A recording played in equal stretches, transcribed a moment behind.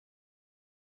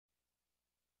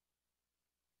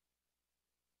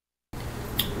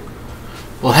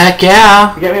Well, heck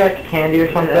yeah. You get me like a candy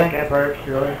or something?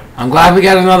 I'm glad we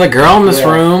got another girl in this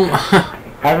room. I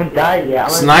haven't died yet.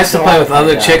 It's nice to play with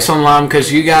other chicks online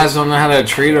because you guys don't know how to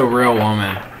treat a real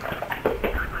woman.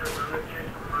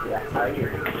 Yeah, I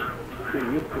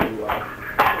treat you pretty well.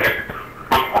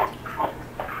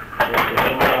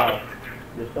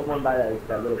 There's someone by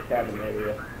that little cabin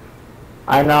area.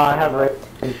 I know, I have right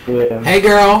to him. Hey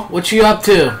girl, what you up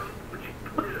to?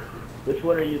 Which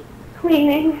one are you?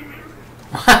 Cleaning.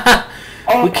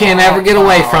 We can't ever get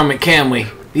away from it, can we?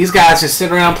 These guys just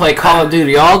sit around and play Call of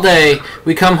Duty all day.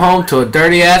 We come home to a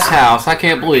dirty ass house. I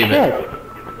can't believe it.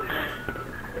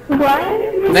 What?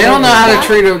 They don't know how to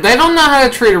treat a. They don't know how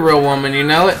to treat a real woman. You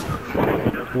know it.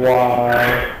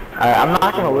 Why? I'm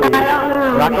not gonna lose.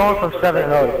 I'm not going from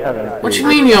 7-0 to 7. What you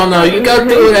mean you don't know? You go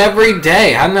through it every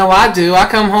day. I know I do. I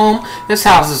come home. This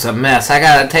house is a mess. I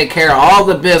gotta take care of all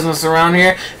the business around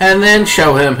here and then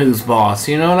show him who's boss.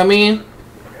 You know what I mean?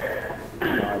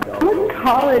 I'm a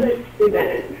college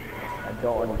student. I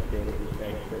don't understand what you're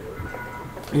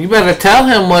saying. You better tell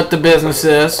him what the business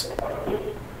is.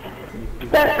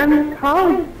 But I'm a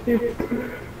college student.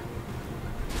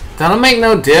 That don't make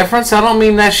no difference. I don't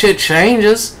mean that shit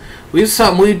changes. We've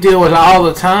something we deal with all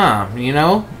the time, you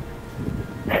know?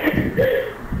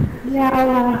 Yeah,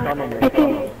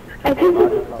 I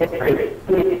think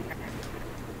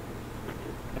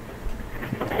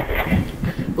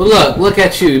Well, look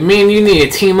at you. Me and you need to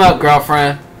team up,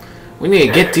 girlfriend. We need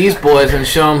to get these boys and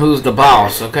show them who's the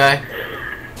boss, okay?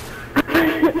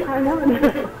 I don't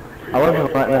know. I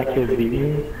wasn't letting that kid beat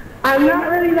me. I'm not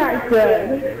really that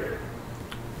good.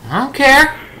 I don't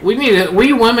care.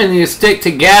 We women need to stick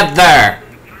together.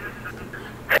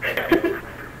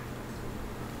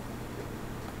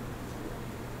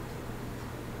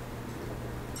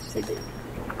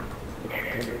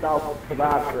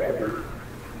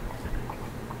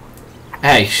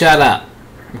 Hey, shut up.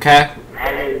 Okay?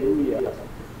 Hallelujah.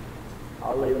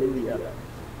 Hallelujah.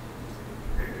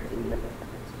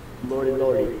 Lordy,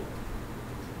 Lordy.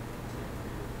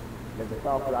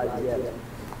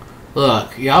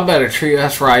 Look, y'all better treat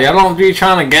us right. Y'all don't be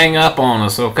trying to gang up on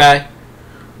us, okay?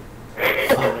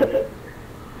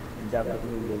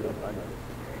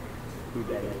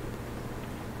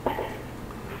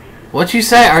 What you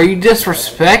say? Are you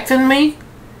disrespecting me?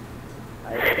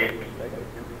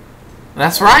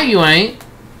 That's right, you ain't.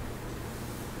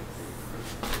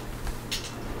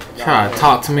 Try to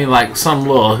talk to me like some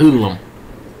little hoodlum.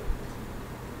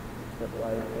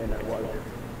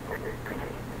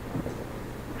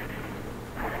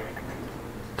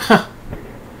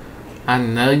 I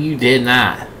know you did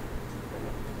not.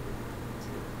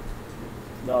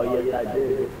 No, yes, I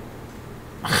did.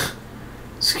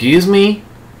 Excuse me?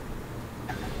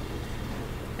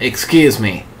 Excuse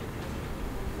me.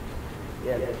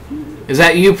 Is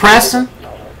that you, Preston?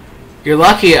 You're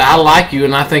lucky I like you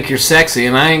and I think you're sexy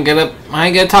and I ain't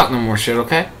gonna talk no more shit,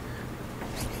 okay?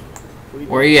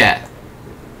 Where you at?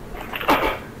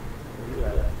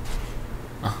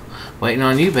 Waiting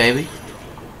on you, baby.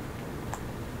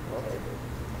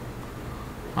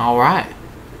 Alright.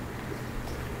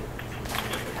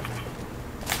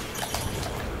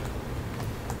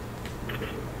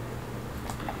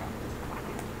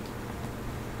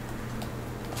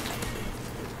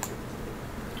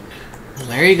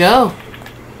 There you go.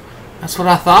 That's what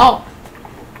I thought.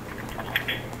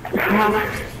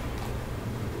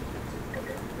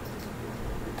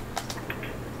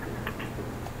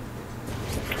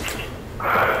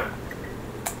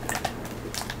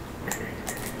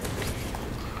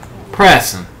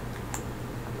 Preston.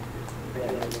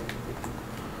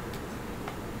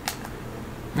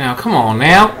 Now, come on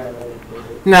now.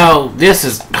 No, this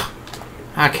is...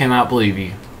 I cannot believe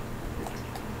you.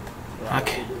 I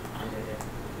can't...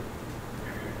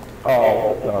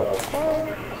 Oh,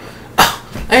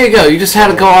 There you go. You just had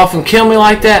to go off and kill me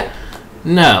like that?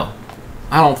 No.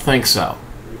 I don't think so.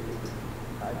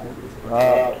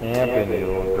 camping, you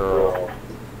little girl.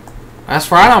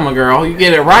 That's right, I'm a girl. You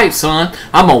get it right, son.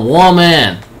 I'm a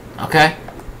woman. Okay?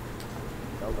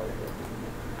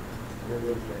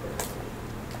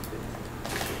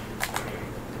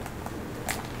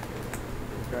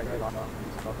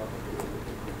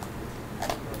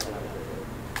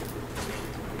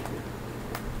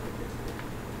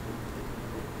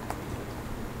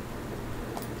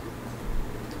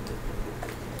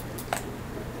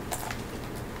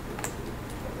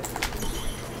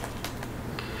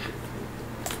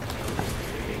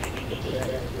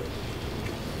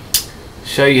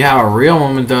 Show you how a real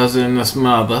woman does it in this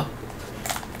mother.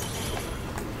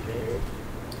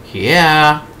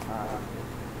 Yeah.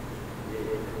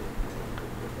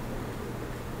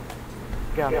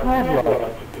 got time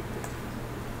left.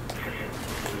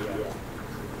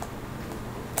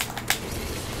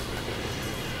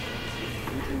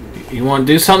 You want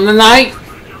to do something tonight?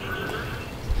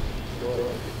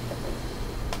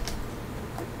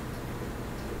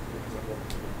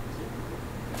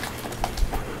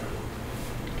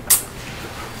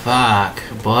 Fuck,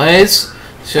 boys.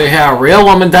 Show you how a real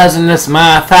woman does in this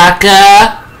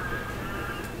motherfucker.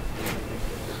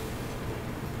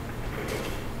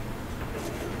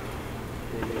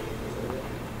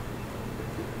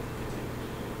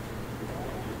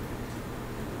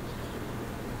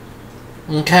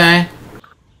 Okay.